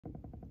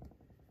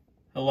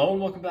Hello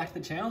and welcome back to the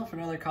channel for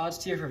another College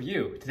TF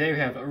review. Today we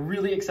have a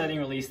really exciting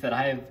release that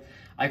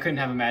I couldn't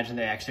have imagined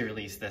they actually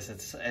released this.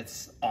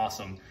 It's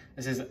awesome.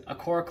 This is a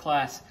core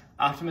class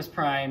Optimus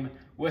Prime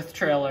with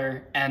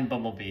trailer and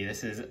Bumblebee.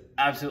 This is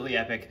absolutely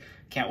epic.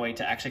 Can't wait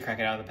to actually crack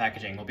it out of the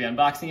packaging. We'll be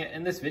unboxing it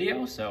in this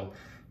video, so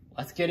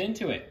let's get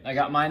into it. I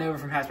got mine over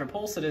from Hasbro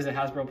Pulse. It is a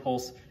Hasbro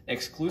Pulse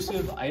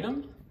exclusive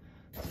item.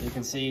 So you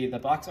can see the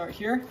box art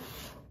here.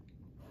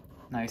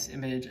 Nice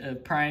image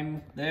of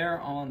Prime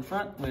there on the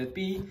front with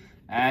B.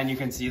 And you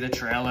can see the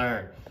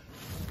trailer.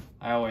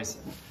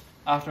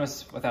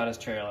 Optimus without his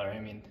trailer, I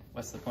mean,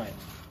 what's the point?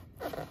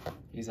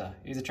 He's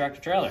a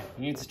tractor trailer.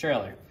 He needs a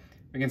trailer.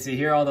 We can see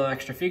here all the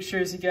extra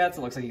features he gets.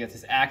 It looks like he gets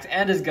his axe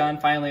and his gun,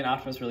 finally an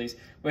Optimus release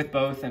with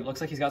both. And it looks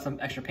like he's got some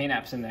extra paint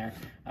apps in there.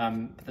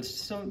 But there's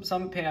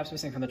some paint apps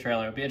missing from the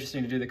trailer. It'll be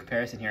interesting to do the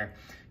comparison here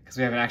because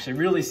we haven't actually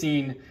really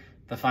seen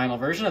the final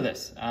version of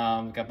this.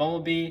 Got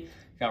Bumblebee,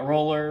 got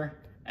Roller,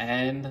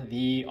 and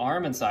the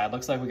arm inside.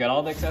 Looks like we got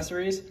all the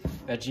accessories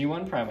that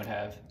G1 Prime would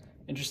have.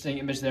 Interesting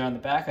image there on the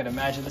back. I'd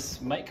imagine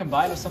this might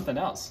combine with something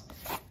else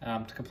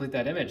to complete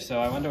that image. So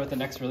I wonder what the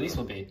next release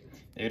will be.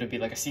 Maybe it'll be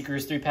like a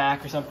Seekers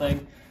 3-pack or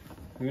something.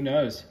 Who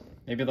knows?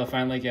 Maybe they'll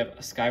finally give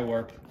a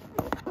Skywarp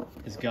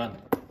his gun.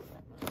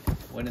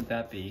 Wouldn't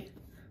that be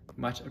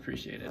much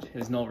appreciated?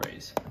 His null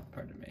raise,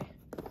 pardon me.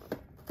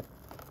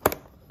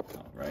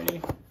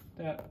 Alrighty,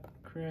 that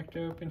cracked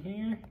open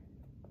here.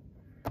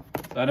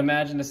 So I'd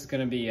imagine this is going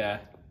to be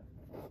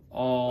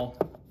all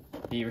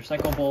the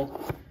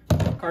recyclable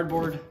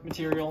cardboard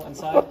material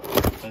inside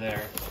for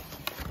their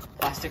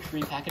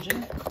plastic-free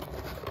packaging.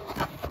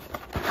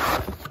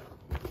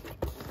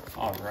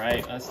 All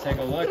right, let's take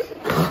a look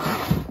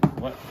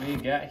what we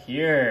got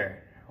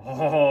here.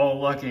 Oh,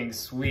 looking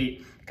sweet.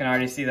 You can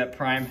already see that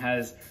Prime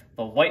has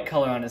the white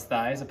color on his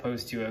thighs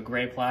opposed to a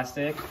gray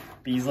plastic.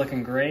 B's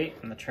looking great,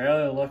 and the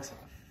trailer looks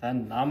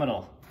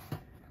phenomenal.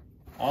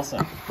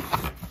 Awesome.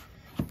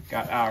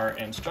 Got our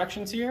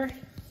instructions here.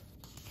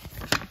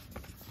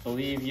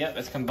 Believe, yep,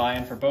 it's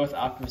combined for both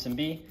Optimus and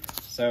B.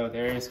 So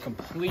there's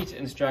complete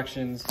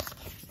instructions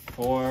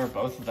for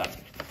both of them,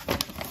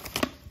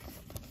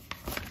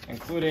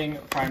 including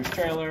Prime's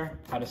trailer,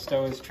 how to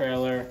stow his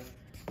trailer,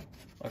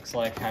 looks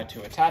like how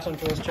to attach him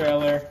to his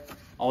trailer,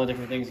 all the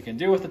different things you can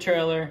do with the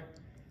trailer.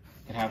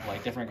 You can have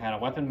like different kind of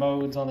weapon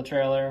modes on the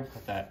trailer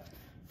with that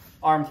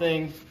arm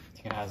thing.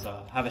 You can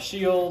have a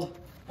shield,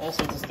 all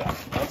sorts of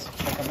stuff. Let's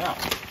check them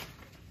out.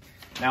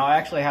 Now, I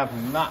actually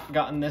have not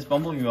gotten this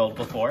Bumblebee mold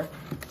before,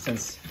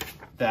 since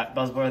that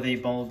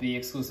Buzzworthy Bumblebee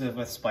exclusive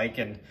with Spike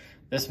and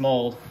this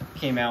mold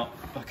came out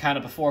kind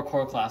of before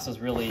Core Class was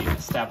really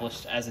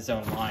established as its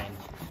own line.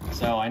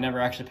 So I never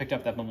actually picked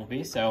up that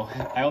Bumblebee, so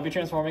I will be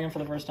transforming him for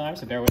the first time,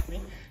 so bear with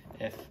me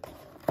if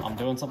I'm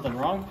doing something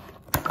wrong.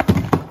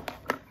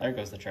 There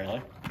goes the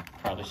trailer.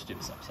 Probably should do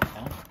this upside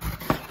down.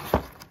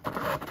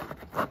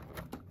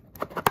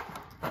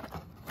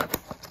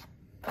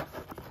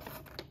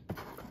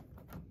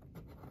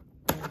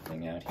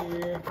 Out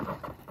here.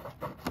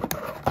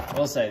 I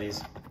will say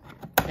these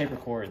paper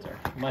cords are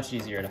much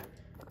easier to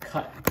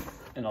cut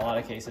in a lot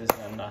of cases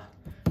than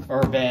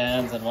rubber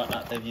bands and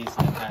whatnot they've used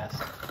in the past.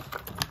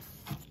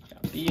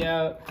 Got B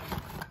out,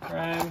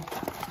 Prime.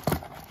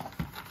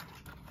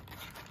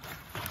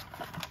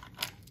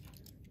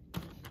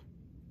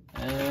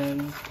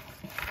 And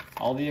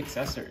all the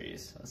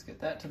accessories. Let's get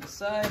that to the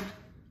side.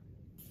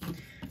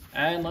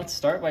 And let's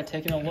start by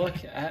taking a look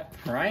at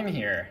Prime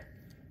here.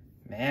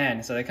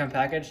 Man, so they come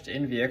packaged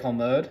in vehicle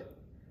mode.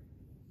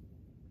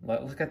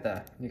 Look at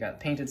that. You got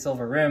painted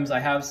silver rims.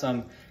 I have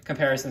some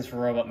comparisons for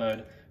robot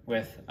mode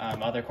with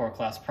other Core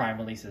Class Prime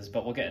releases,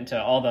 but we'll get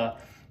into all the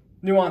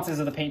nuances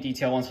of the paint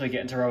detail once we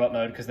get into robot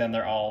mode, because then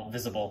they're all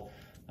visible.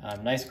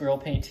 Nice grill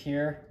paint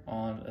here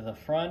on the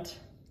front.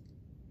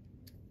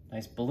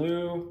 Nice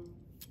blue.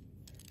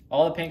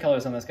 All the paint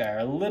colors on this guy are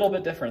a little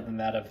bit different than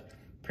that of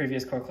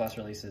previous Core Class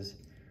releases.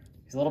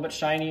 He's a little bit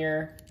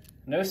shinier.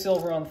 No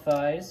silver on the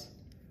thighs.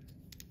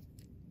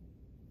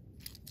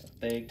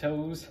 Big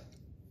toes.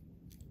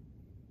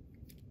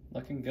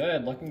 Looking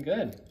good, looking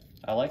good.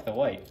 I like the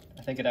white.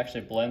 I think it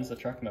actually blends the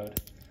truck mode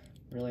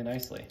really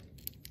nicely.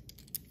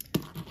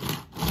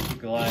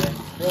 Glide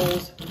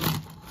rolls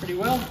pretty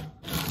well.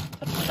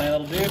 That's a tiny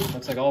little dude.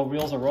 Looks like all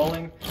wheels are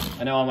rolling.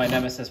 I know on my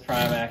Nemesis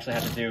Prime I actually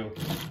had to do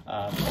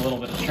a little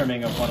bit of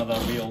trimming of one of the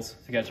wheels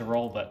to get it to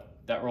roll, but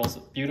that rolls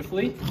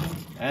beautifully.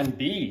 And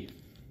B.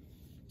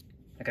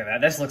 Look at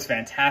that, this looks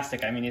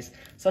fantastic. I mean, he's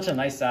such a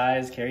nice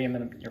size. Carry him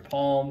in your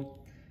palm.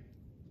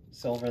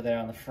 Silver there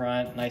on the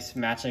front, nice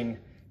matching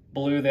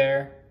blue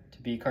there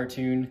to be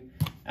cartoon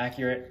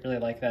accurate. Really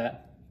like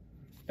that.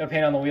 No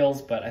paint on the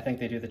wheels, but I think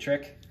they do the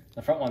trick.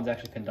 The front one's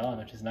actually pinned on,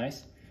 which is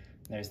nice.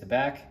 And there's the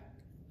back,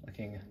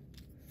 looking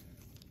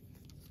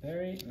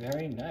very,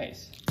 very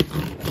nice.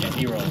 Yeah,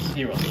 he rolls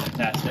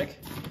fantastic.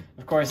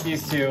 Of course,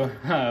 these two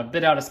a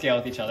bit out of scale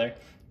with each other,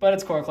 but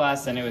it's Core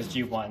Class and it was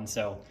G1,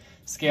 so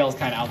scale's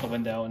kind of out the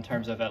window in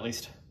terms of at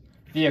least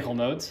vehicle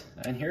modes.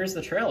 And here's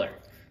the trailer.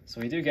 So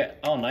we do get,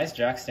 oh, nice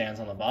jack stands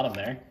on the bottom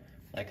there.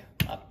 Like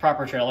a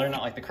proper trailer,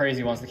 not like the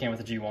crazy ones that came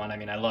with the G1. I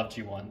mean, I love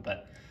G1,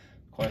 but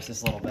of course this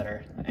is a little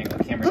better. Angle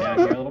the camera down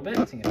here a little bit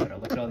so you can get a better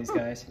look at all these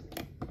guys.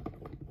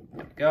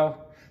 There we go.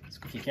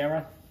 Squeaky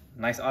camera.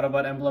 Nice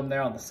Autobot emblem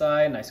there on the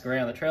side, nice gray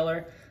on the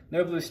trailer.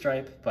 No blue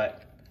stripe,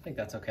 but I think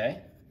that's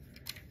okay.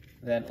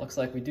 Then it looks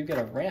like we do get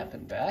a ramp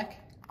in back.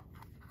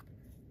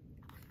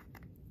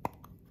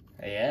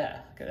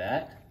 Yeah, look at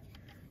that.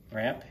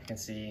 Ramp, you can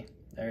see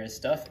there is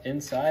stuff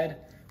inside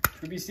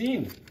to be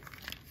seen.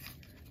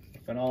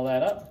 Open all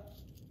that up.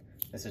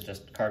 This is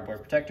just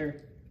cardboard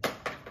protector.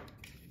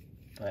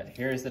 But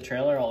here's the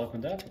trailer all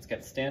opened up. Let's get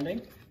it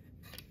standing.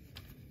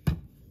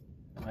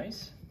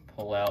 Nice.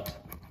 Pull out,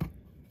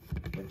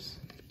 oops.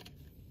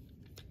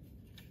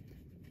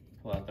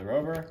 Pull out the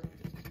rover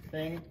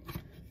thing,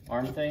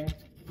 arm thing,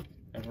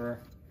 whatever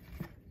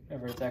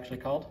it's actually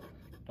called.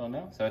 Don't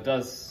know. So it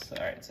does,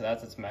 all right, so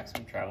that's its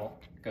maximum travel.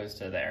 It goes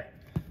to there.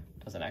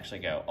 Doesn't actually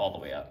go all the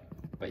way up,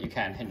 but you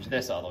can hinge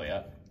this all the way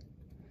up.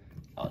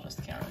 I'll adjust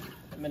the camera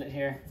a minute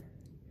here.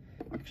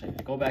 Actually, if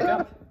you go back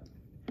up,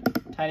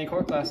 tiny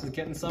core class is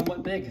getting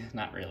somewhat big.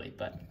 Not really,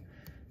 but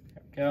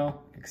there we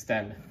go.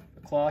 Extend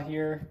the claw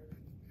here,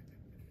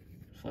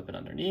 flip it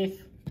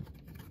underneath,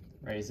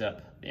 raise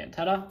up the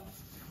antenna.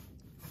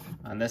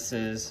 And this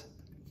is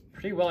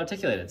pretty well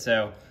articulated.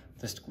 So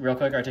just real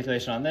quick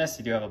articulation on this.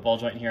 You do have a ball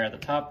joint here at the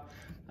top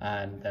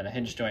and then a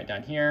hinge joint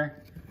down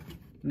here.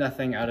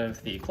 Nothing out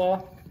of the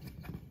claw.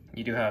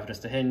 You do have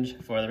just a hinge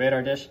for the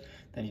radar dish.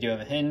 Then you do have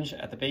a hinge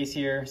at the base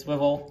here,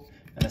 swivel,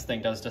 and this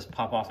thing does just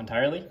pop off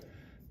entirely.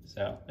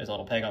 So there's a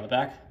little peg on the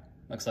back.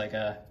 Looks like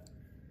a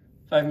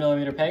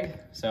 5mm peg.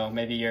 So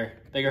maybe your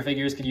bigger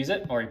figures could use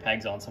it, or your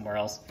peg's on somewhere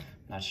else.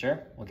 Not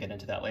sure, we'll get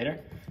into that later.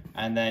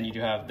 And then you do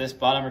have this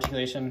bottom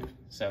articulation,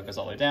 so it goes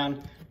all the way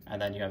down,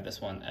 and then you have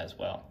this one as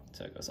well.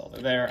 So it goes all the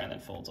way there and then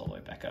folds all the way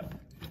back up.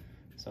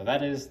 So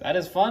that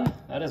is fun.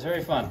 That is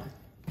very fun.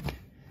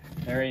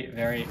 Very,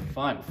 very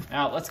fun.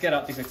 Now let's get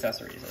out these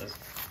accessories. As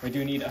we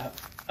do need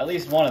at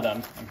least one of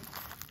them, I'm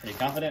pretty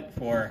confident,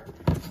 for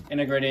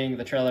integrating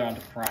the trailer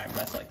onto Prime.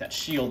 That's like that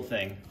shield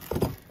thing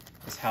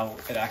is how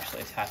it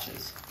actually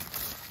attaches.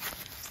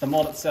 The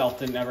mold itself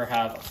didn't ever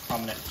have a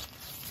prominent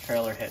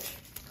trailer hitch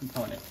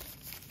component.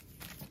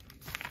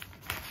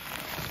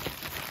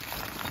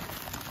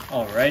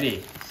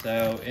 Alrighty,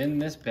 so in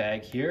this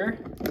bag here,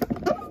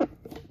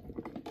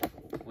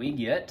 we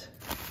get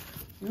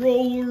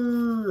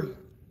Roller.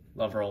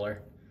 Love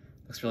Roller.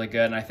 Looks really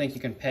good, and I think you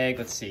can peg,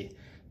 let's see.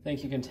 I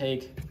think you can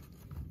take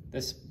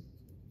this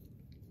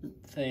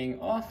thing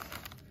off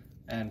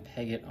and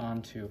peg it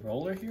onto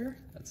Roller here.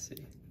 Let's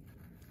see.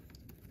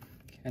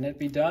 Can it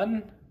be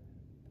done?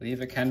 I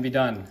believe it can be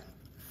done.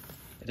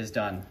 It is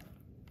done.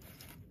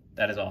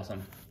 That is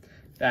awesome.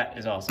 That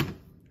is awesome.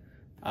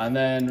 And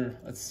then,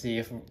 let's see,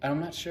 if I'm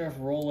not sure if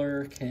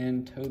Roller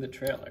can tow the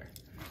trailer.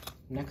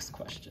 Next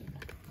question.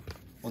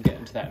 We'll get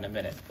into that in a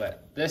minute,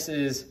 but this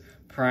is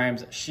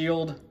Prime's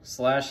shield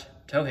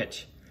 / tow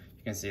hitch.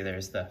 You can see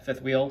there's the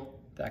 5th wheel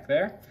back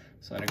there,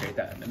 so I'll integrate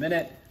that in a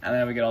minute. And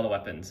then we get all the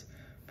weapons.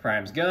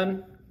 Prime's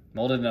gun,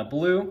 molded in a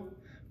blue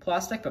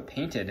plastic, but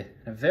painted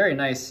in a very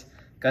nice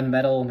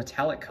gunmetal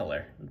metallic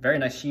color. Very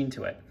nice sheen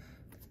to it.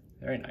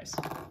 Very nice.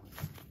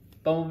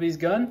 Bumblebee's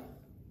gun,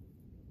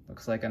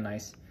 looks like a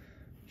nice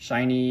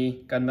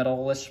shiny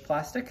gunmetal-ish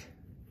plastic.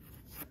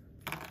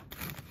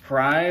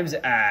 Prime's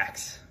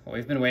axe, what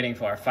we've been waiting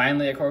for.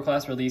 Finally a core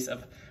class release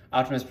of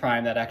Optimus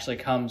Prime that actually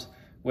comes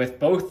with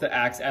both the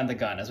axe and the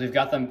gun, as we've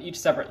got them each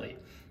separately,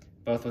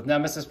 both with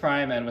Nemesis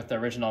Prime and with the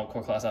original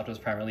core class Optimus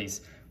Prime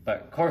release.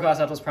 But core class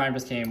Optimus Prime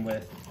just came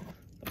with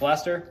the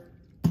blaster,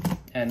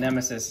 and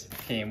Nemesis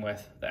came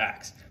with the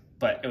axe.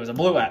 But it was a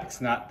blue axe,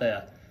 not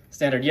the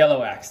standard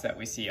yellow axe that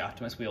we see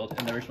Optimus wield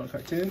in the original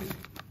cartoon.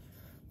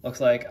 Looks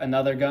like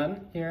another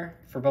gun here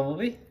for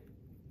Bumblebee. You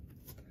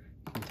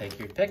can take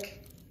your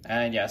pick.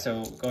 And yeah,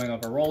 so going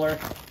over Roller,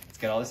 let's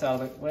get all this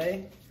out of the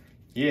way.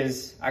 He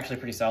is actually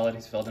pretty solid.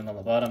 He's filled in on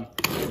the bottom.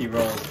 He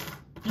rolls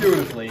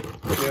beautifully,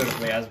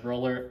 as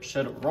Roller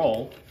should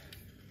roll.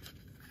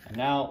 And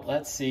now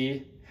let's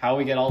see how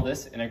we get all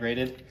this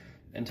integrated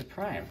into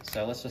Prime.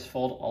 So let's just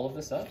fold all of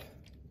this up.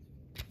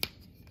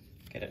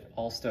 Get it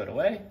all stowed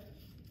away.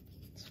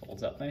 This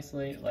folds up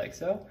nicely like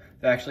so.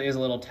 There actually is a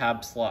little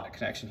tab slot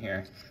connection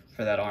here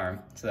for that arm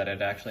so that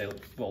it actually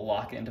will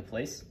lock into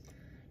place.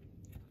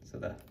 So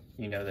that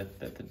you know that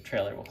the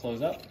trailer will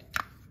close up.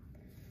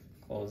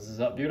 Closes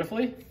up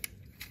beautifully.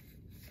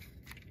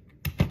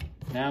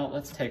 Now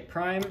let's take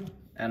Prime,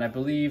 and I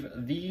believe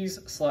these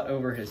slot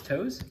over his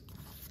toes.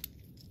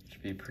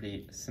 Should be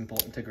pretty simple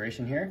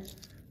integration here.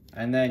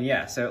 And then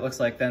yeah, so it looks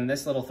like then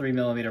this little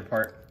 3mm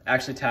part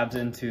actually tabs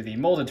into the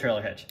molded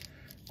trailer hitch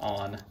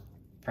on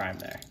Prime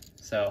there.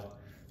 So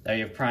there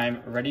you have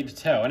Prime ready to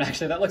tow, and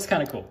actually that looks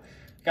kind of cool.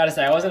 Gotta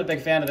say, I wasn't a big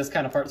fan of this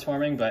kind of parts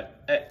forming,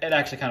 but it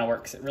actually kind of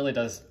works. It really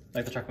does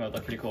make the truck mode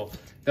look pretty cool.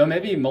 Though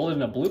maybe molded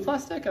in a blue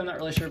plastic, I'm not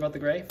really sure about the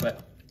gray,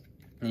 but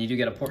you do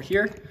get a port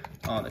here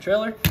on the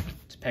trailer.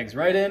 Just pegs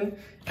right in,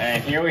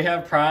 and here we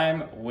have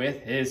Prime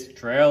with his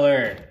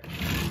trailer.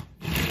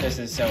 This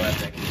is so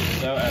epic,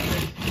 so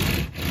epic.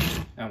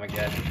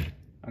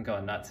 I'm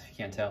going nuts if you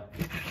can't tell.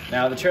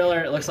 Now the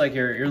trailer, it looks like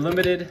you're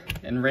limited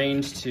in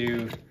range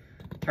to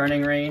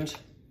turning range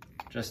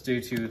just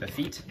due to the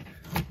feet.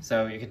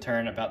 So you can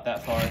turn about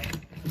that far.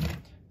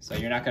 So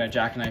you're not gonna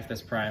jackknife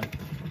this Prime,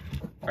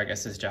 or I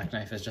guess this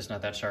jackknife is just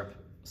not that sharp.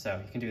 So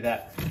you can do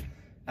that.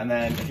 And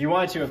then if you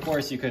wanted to, of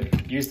course, you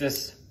could use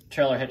this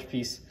trailer hitch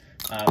piece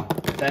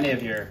with any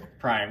of your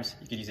Primes.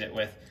 You could use it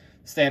with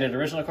standard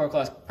original Core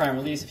Class Prime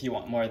release if you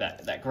want more of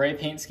that gray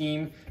paint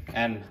scheme,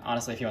 and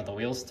honestly if you want the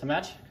wheels to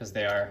match, because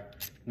they are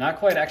not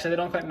quite, actually they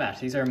don't quite match.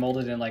 These are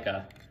molded in like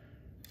a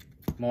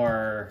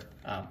more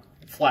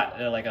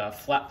flat, like a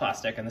flat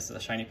plastic, and this is a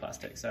shiny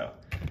plastic. So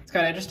it's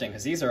kind of interesting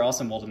because these are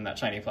also molded in that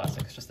shiny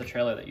plastic. It's just the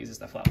trailer that uses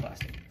the flat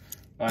plastic.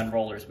 On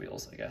rollers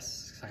wheels, I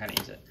guess, I kind of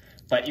use it.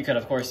 But you could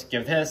of course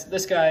give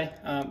this guy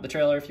the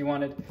trailer if you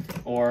wanted,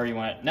 or you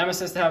want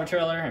Nemesis to have a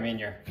trailer. I mean,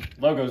 your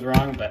logo's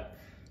wrong, but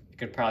you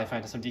could probably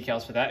find some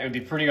decals for that. It would be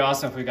pretty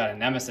awesome if we got a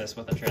Nemesis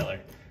with a trailer.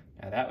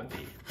 Now that would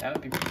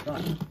be pretty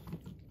fun.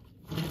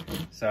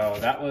 So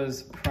that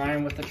was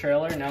Prime with the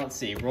trailer. Now let's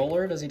see,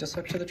 Roller, does he just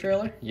hook to the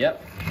trailer?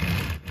 Yep.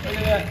 Look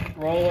at that,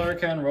 Roller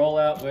can roll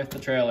out with the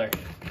trailer.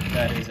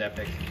 That is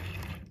epic.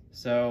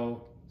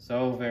 So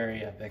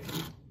very epic.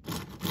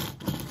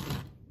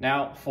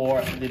 Now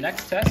for the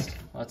next test,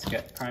 let's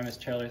get Prime's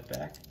trail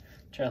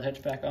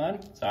hitch back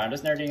on. Sorry, I'm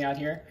just nerding out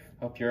here.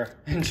 Hope you're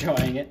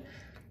enjoying it.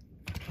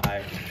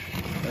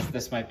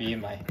 This might be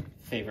my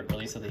favorite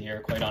release of the year,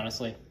 quite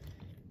honestly.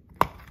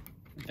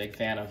 Big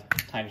fan of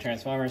Tiny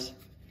Transformers.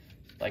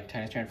 Like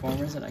Tiny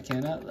Transformers, and I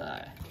cannot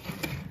lie.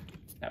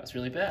 That was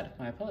really bad,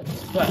 my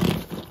apologies. But,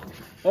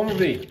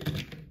 Bumblebee,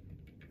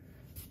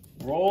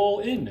 roll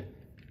in.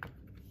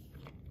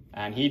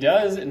 And he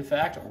does, in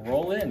fact,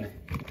 roll in.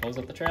 Close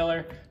up the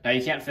trailer. Now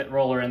you can't fit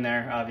Roller in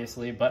there,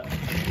 obviously, but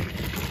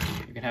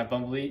you can have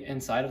Bumblebee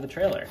inside of the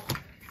trailer.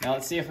 Now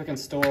let's see if we can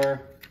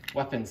store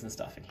weapons and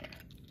stuff in here.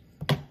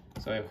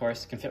 So of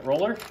course, can fit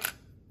Roller,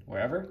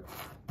 wherever.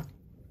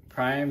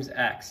 Prime's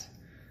axe.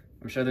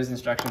 I'm sure there's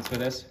instructions for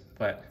this,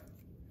 but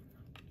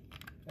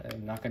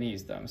I'm not gonna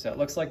use them. So it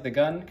looks like the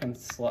gun can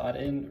slot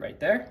in right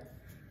there.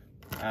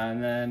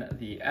 And then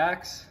the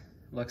axe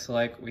looks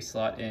like we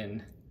slot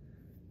in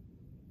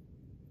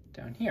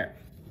down here.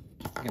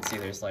 You can see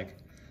there's like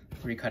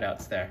 3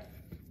 cutouts there.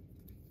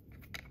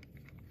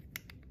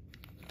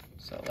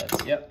 So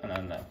let's, yep, and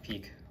then the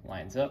peak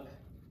lines up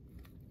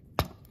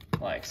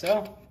like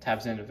so.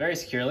 Tabs in very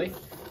securely.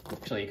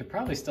 Actually, you could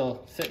probably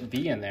still fit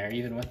B in there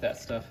even with that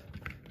stuff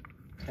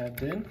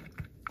tabbed in.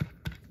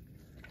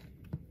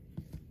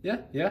 Yeah,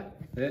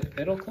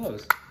 it'll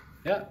close.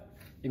 Yeah,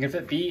 you can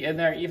fit B in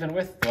there even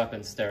with the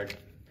weapons stored.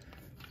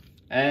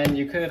 And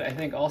you could, I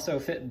think, also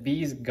fit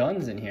B's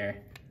guns in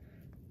here.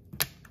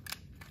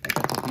 I think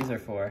that's what these are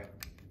for.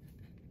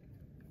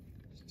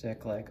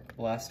 Stick like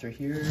blaster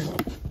here.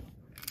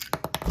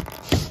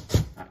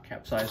 Not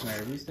capsize my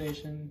review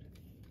station.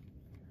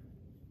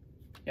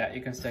 Yeah,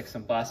 you can stick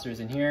some blasters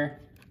in here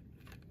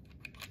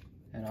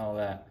and all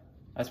that.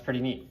 That's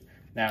pretty neat.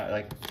 Now,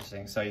 like,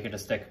 interesting. So you can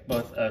just stick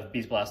both of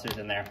these blasters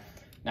in there.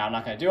 Now, I'm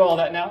not going to do all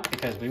that now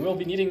because we will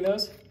be needing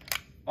those,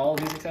 all of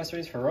these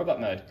accessories for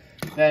robot mode.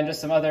 Then just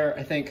some other,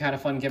 I think, kind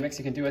of fun gimmicks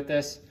you can do with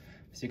this.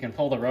 So you can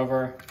pull the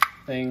rover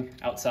thing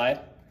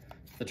outside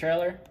the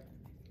trailer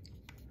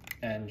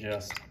and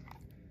just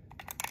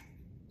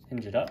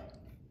hinge it up.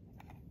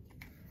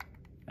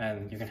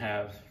 And you can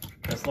have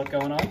this look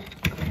going on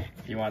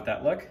if you want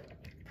that look.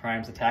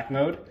 Prime's attack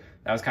mode.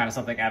 That was kind of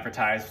something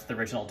advertised with the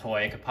original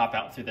toy. It could pop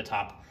out through the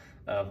top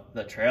of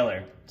the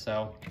trailer.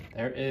 So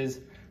there is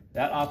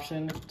that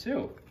option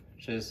too,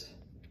 which is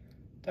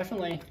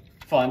definitely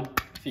fun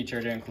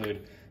feature to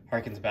include.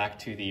 Harkens back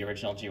to the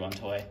original G1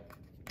 toy. Is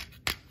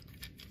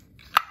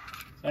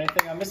there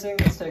anything I'm missing?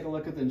 Let's take a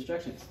look at the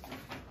instructions.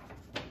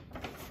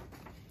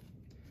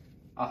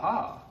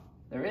 Aha,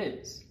 there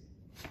is.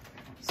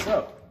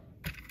 So,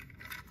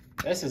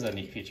 this is a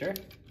neat feature.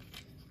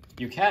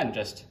 You can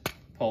just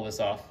pull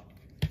this off.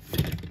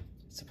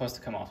 It's supposed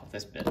to come off of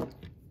this bit,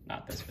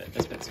 not this bit.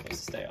 This bit's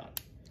supposed to stay on.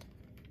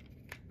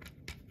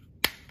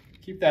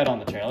 Keep that on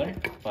the trailer,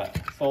 but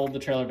fold the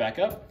trailer back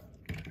up,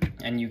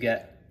 and you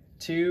get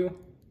 2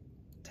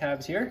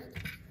 tabs here,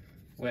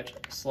 which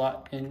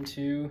slot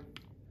into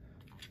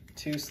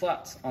 2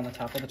 slots on the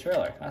top of the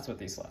trailer. That's what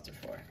these slots are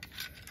for.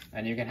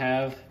 And you can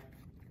have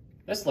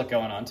this look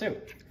going on too,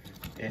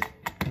 if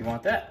you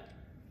want that.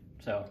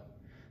 So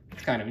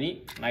it's kind of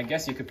neat. And I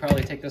guess you could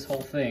probably take this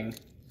whole thing,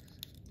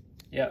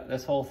 yeah,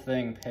 this whole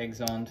thing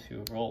pegs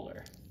onto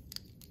Roller.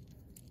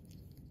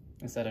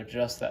 Instead of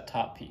just that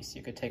top piece,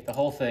 you could take the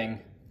whole thing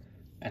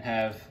and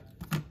have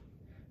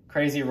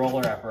crazy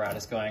roller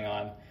apparatus going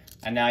on.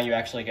 And now you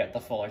actually get the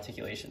full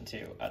articulation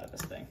too out of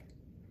this thing.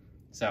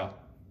 So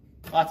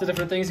lots of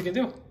different things you can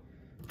do.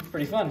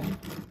 Pretty fun,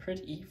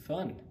 pretty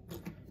fun.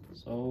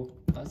 So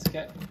let's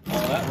get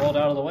all that rolled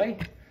out of the way.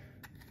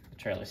 The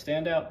trailer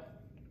standout.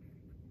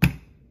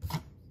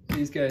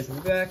 These guys in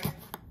the back.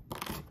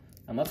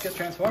 And let's get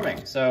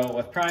transforming. So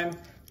with Prime,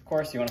 of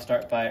course, you want to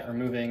start by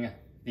removing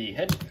the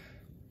hitch.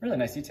 Really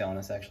nice detail on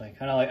this actually.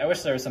 Kind of like, I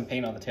wish there was some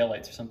paint on the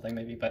taillights or something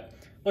maybe, but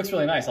looks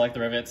really nice. I like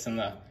the rivets and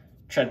the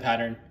tread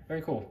pattern.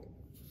 Very cool.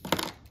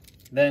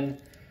 Then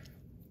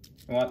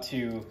we want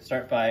to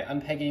start by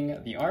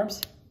unpegging the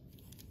arms,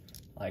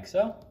 like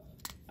so,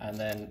 and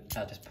then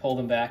just pull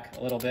them back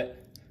a little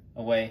bit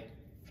away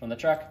from the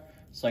truck,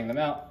 sling them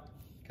out,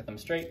 get them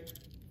straight,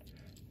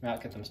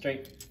 get them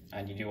straight,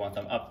 and you do want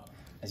them up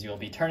as you will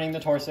be turning the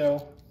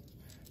torso,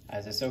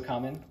 as is so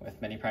common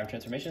with many Prime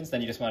transformations.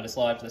 Then you just want to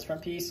dislodge this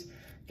front piece.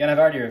 Again, I've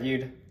already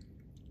reviewed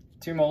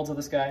 2 molds of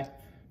this guy,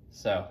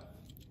 so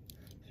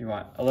if you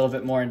want a little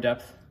bit more in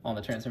depth on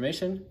the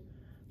transformation,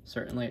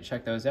 certainly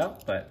check those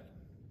out, but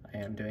I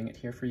am doing it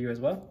here for you as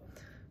well.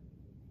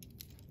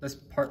 This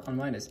part on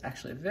mine is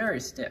actually very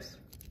stiff.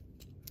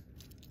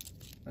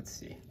 Let's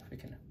see if we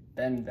can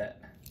bend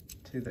that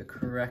to the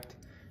correct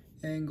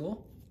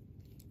angle.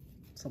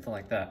 Something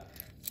like that.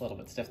 It's a little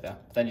bit stiff though.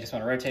 Then you just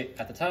want to rotate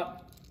at the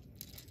top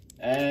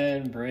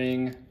and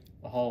bring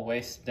the whole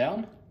waist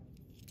down.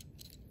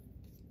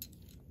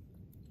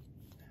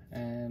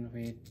 And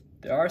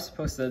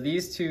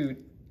these 2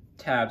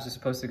 tabs are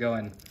supposed to go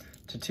in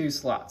to 2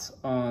 slots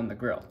on the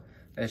grill.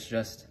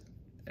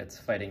 It's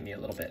fighting me a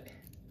little bit.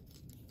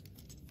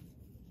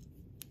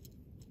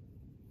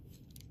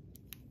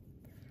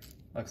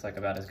 Looks like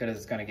about as good as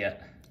it's gonna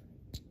get.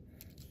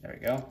 There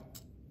we go.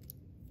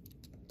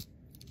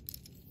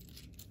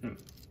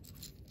 Let's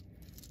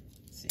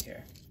see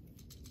here.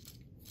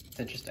 It's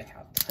interesting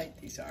how tight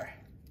these are.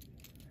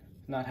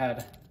 I've not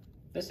had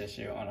this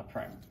issue on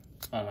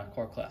a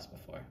core class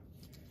before,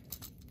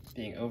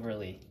 being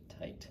overly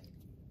tight.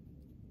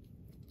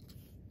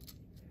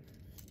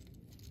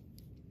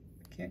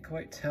 Can't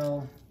quite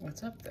tell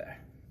what's up there.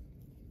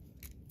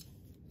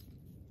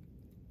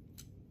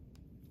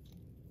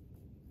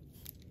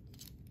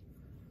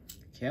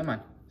 Come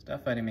on,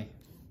 stop fighting me.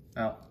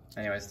 Well,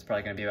 anyways, it's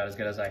probably gonna be about as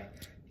good as I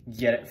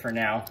get it for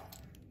now.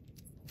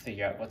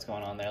 Figure out what's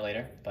going on there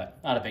later, but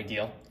not a big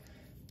deal.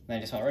 Then I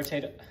just want to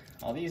rotate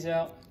all these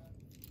out.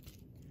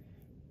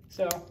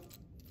 So,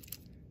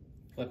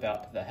 flip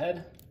out the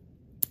head,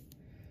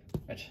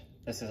 which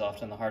this is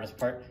often the hardest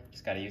part.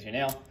 Just gotta use your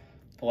nail,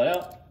 pull it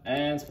out,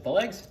 and split the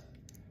legs.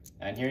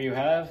 And here you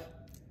have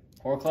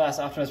Core Class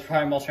Optimus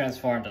Prime all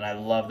transformed, and I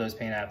love those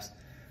paint apps,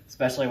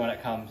 especially when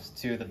it comes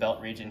to the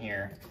belt region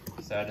here.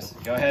 So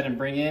just go ahead and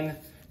bring in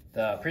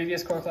the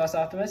previous Core Class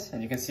Optimus,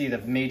 and you can see the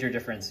major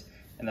difference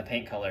in the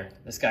paint color.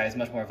 This guy is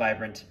much more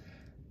vibrant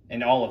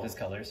in all of his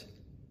colors,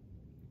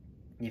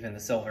 even the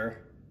silver.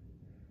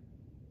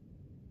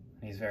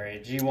 He's very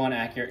G1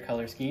 accurate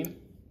color scheme.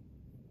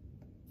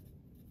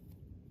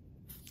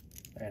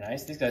 Very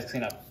nice. These guys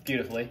clean up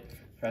beautifully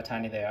for how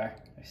tiny they are.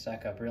 They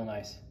stack up real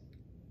nice.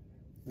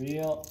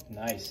 Real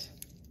nice.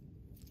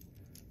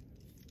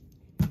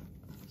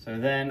 So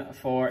then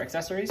for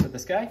accessories with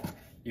this guy,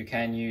 you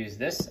can use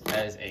this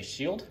as a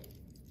shield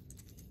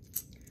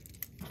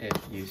if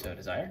you so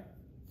desire.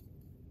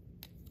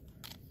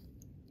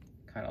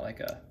 Kind of like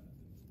a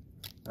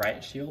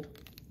riot shield.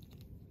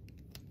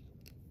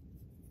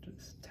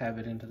 Just tab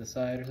it into the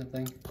side or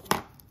something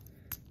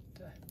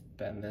to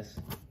bend this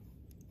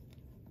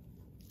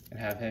and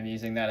have him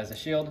using that as a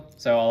shield.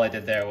 So all I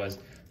did there was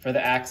for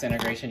the axe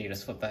integration, you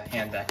just flip the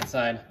hand back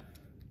inside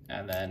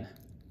and then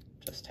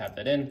just tap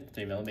that in,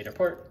 3mm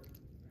port.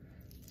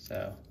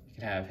 So you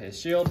can have his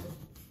shield,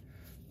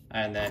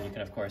 and then you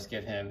can of course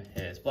give him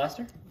his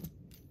blaster.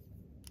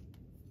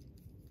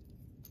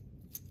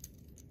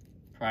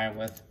 Prime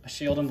with a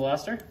shield and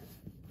blaster,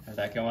 have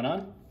that going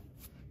on.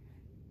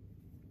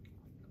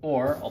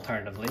 Or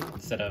alternatively,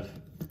 instead of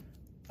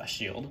a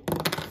shield,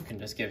 you can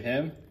just give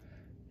him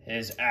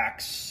his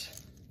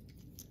axe.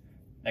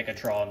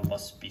 Megatron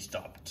must be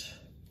stopped.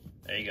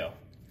 There you go.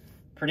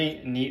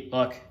 Pretty neat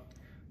look.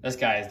 This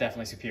guy is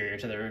definitely superior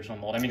to the original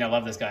mold. I mean, I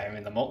love this guy. I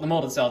mean, the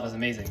mold itself is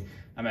amazing.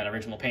 I mean,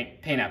 original paint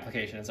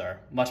applications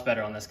are much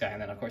better on this guy.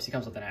 And then of course he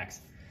comes with an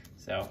axe.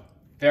 So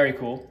very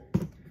cool.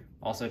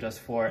 Also just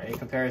for a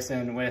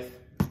comparison with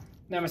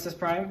Nemesis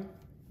Prime.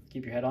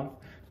 Keep your head on.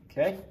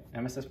 Okay,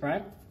 Nemesis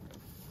Prime.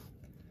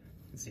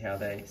 You can see how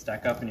they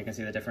stack up and you can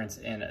see the difference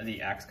in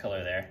the axe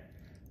color there.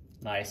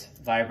 Nice,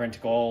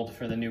 vibrant gold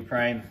for the new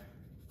Prime.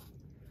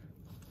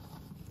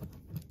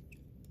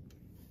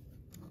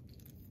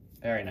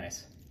 Very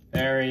nice.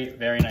 Very,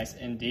 very nice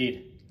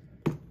indeed.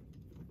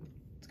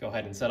 Let's go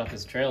ahead and set up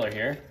his trailer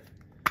here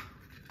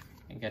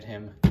and get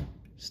him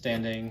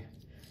standing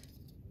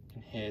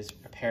in his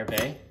repair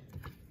bay.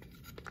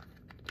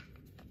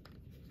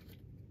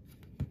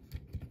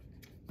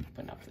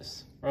 Open up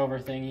this rover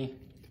thingy.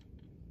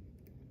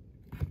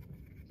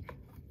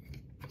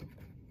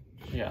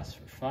 Just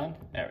for fun.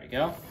 There we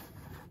go.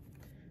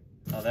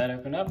 Now that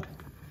open up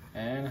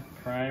and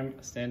Prime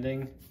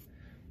standing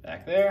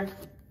back there.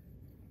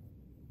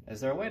 Is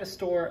there a way to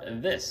store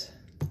this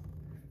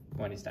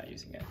when he's not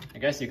using it? I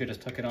guess you could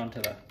just hook it onto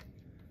the,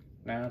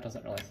 no, it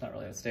doesn't really, it's not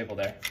really that stable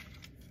there.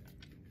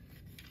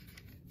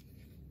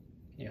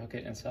 Can you hook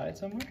it inside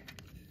somewhere?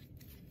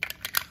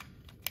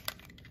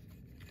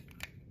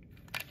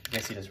 I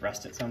guess you just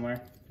rest it somewhere.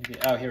 Maybe,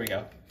 oh, here we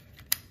go.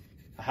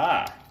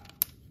 Aha,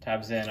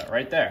 tabs in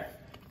right there.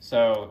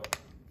 So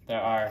there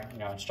are,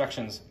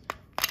 instructions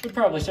would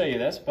probably show you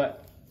this,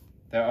 but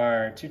there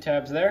are 2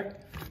 tabs there,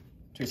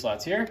 2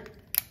 slots here.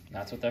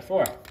 That's what they're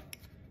for.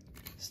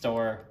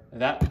 Store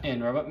that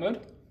in robot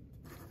mode.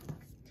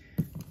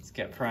 Let's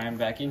get Prime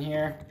back in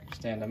here,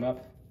 stand him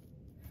up.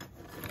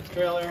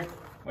 Trailer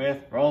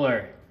with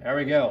roller. There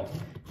we go.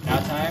 Now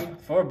time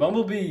for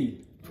Bumblebee.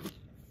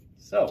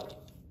 So,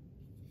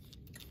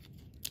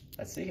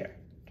 let's see here.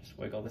 Just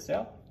wiggle this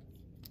out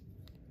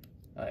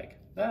like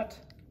that.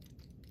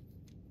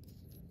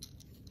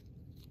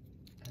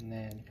 And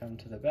then come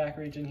to the back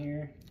region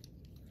here.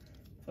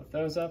 Flip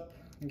those up,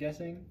 I'm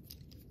guessing.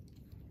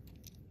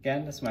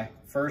 Again, this is my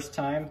first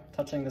time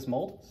touching this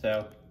mold,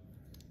 so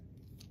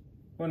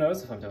who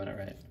knows if I'm doing it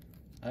right.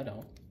 I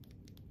don't.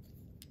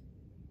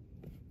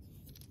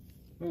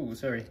 Ooh,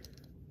 sorry.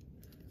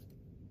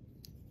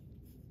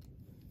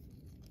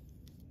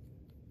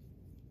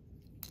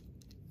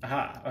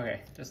 Aha,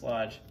 okay,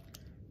 dislodge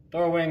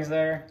door wings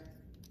there,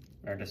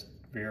 or just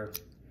rear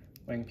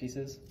wing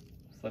pieces.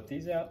 Flip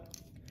these out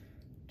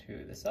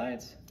to the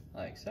sides,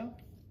 like so.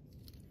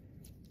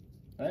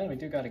 Then we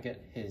do gotta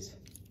get his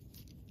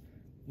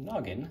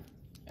noggin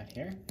out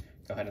here.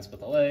 Go ahead and split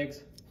the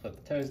legs, flip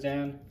the toes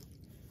down.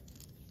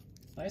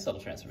 Nice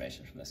little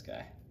transformation from this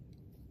guy.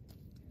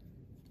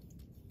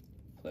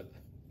 Flip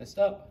this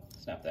up,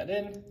 snap that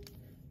in,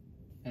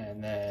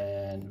 and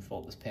then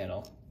fold this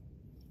panel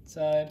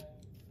inside.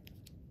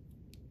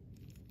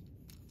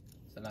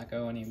 Does it not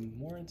go any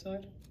more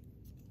inside?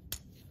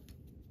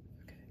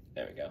 Okay,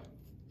 there we go.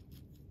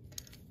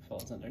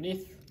 Folds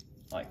underneath,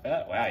 like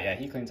that. Wow, yeah,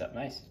 he cleans up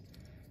nice.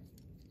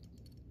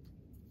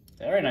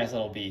 Very nice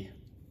little bee.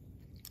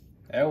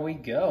 There we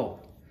go.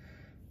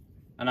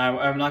 And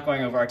I'm not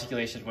going over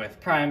articulation with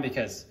Prime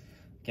because,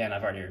 again,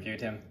 I've already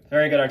reviewed him.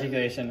 Very good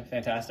articulation,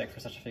 fantastic for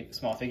such a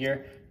small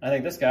figure. I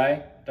think this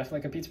guy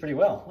definitely competes pretty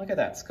well. Look at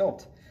that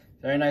sculpt.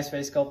 Very nice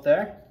face sculpt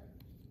there.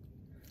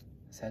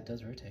 His head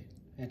does rotate.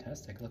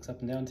 Fantastic. Looks up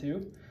and down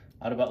too.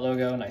 Autobot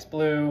logo, nice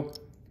blue.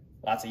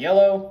 Lots of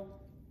yellow,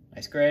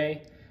 nice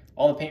gray.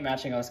 All the paint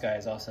matching on this guy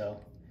is also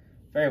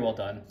very well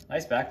done.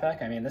 Nice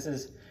backpack. I mean, this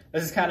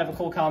is kind of a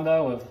cool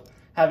combo of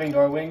having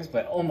door wings,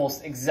 but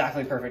almost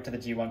exactly perfect to the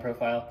G1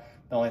 profile.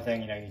 The only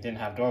thing, you didn't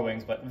have door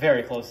wings, but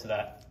very close to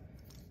that.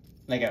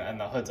 Again, and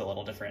the hood's a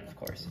little different, of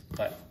course,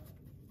 but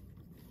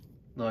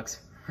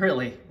looks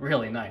really,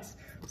 really nice.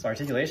 So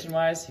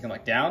articulation-wise, you can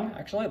look down,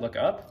 actually, look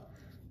up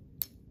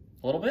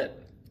a little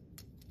bit,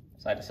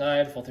 side to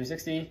side, full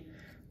 360,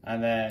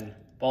 and then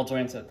ball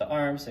joints at the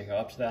arms, so you go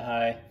up to that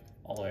high,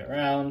 all the way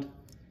around,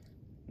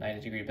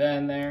 90-degree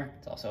bend there.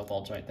 It's also a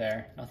ball joint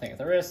there. Nothing at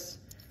the wrists,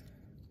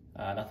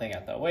 nothing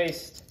at the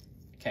waist.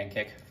 Can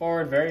kick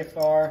forward very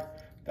far,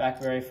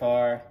 back very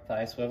far,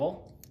 thigh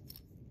swivel.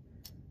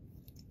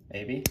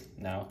 Maybe,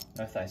 no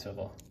thigh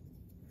swivel.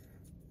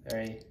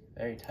 Very,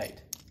 very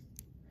tight.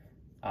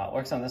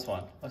 Works on this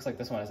one. Looks like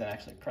this one isn't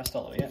actually pressed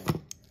all the way in.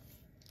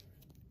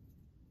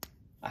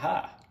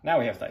 Aha, now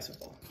we have thigh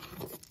swivel.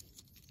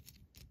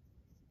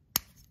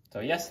 So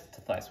yes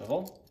to thigh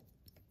swivel.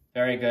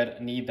 Very good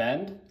knee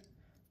bend,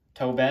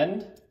 toe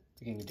bend.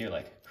 You can do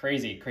like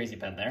crazy, crazy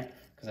bend there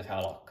because of how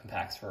it all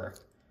compacts for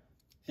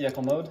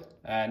vehicle mode.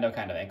 No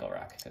kind of ankle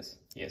rock because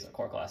he is a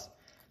core class.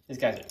 These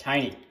guys are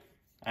tiny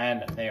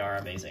and they are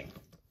amazing.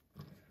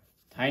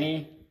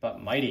 Tiny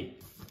but mighty.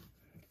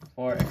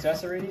 For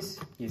accessories,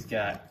 he's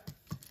got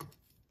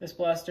this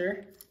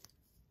blaster,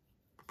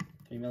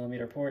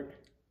 3mm port.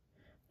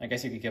 I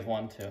guess you could give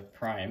one to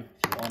Prime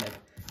if you wanted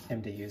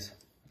him to use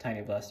a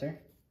tiny blaster.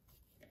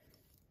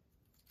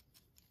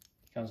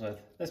 Comes with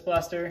this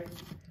blaster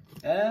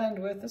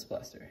and with this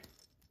blaster.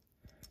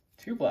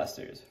 2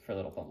 blasters for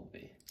little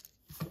Bumblebee.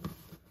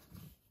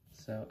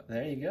 So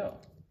there you go.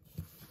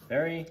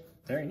 Very,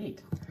 very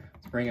neat.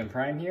 Let's bring in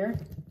Prime here.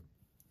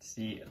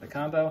 See the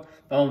combo.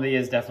 Bumblebee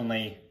is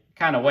definitely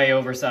kind of way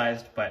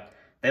oversized, but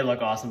they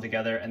look awesome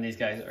together, and these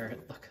guys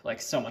look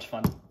like so much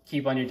fun.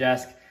 Keep on your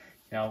desk,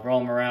 roll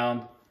them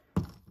around,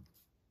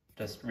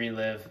 just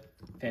relive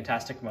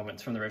fantastic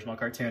moments from the original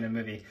cartoon and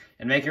movie,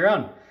 and make your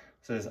own.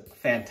 So this is a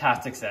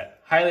fantastic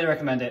set. Highly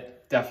recommend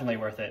it. Definitely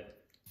worth it.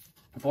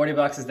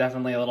 $40 is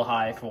definitely a little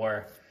high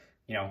for,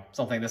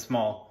 something this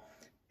small,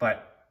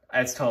 but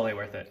it's totally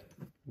worth it.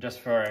 Just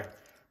for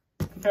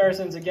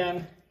comparisons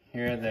again,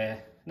 here are the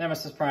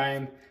Nemesis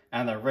Prime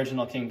and the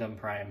original Kingdom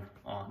Prime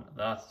on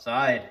the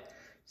side.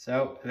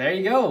 So there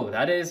you go.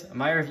 That is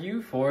my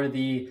review for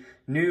the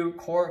new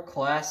core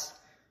class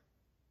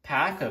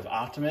pack of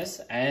Optimus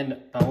and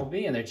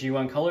Bumblebee in their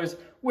G1 colors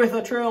with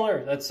a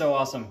trailer. That's so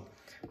awesome.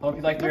 Hope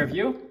you liked the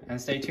review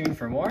and stay tuned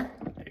for more.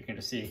 You can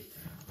just see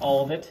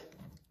all of it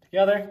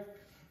together.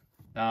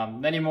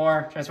 Many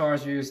more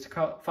Transformers reviews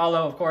to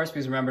follow, of course.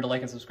 Please remember to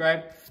like and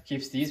subscribe.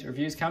 Keeps these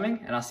reviews coming,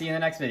 and I'll see you in the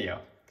next video.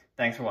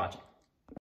 Thanks for watching.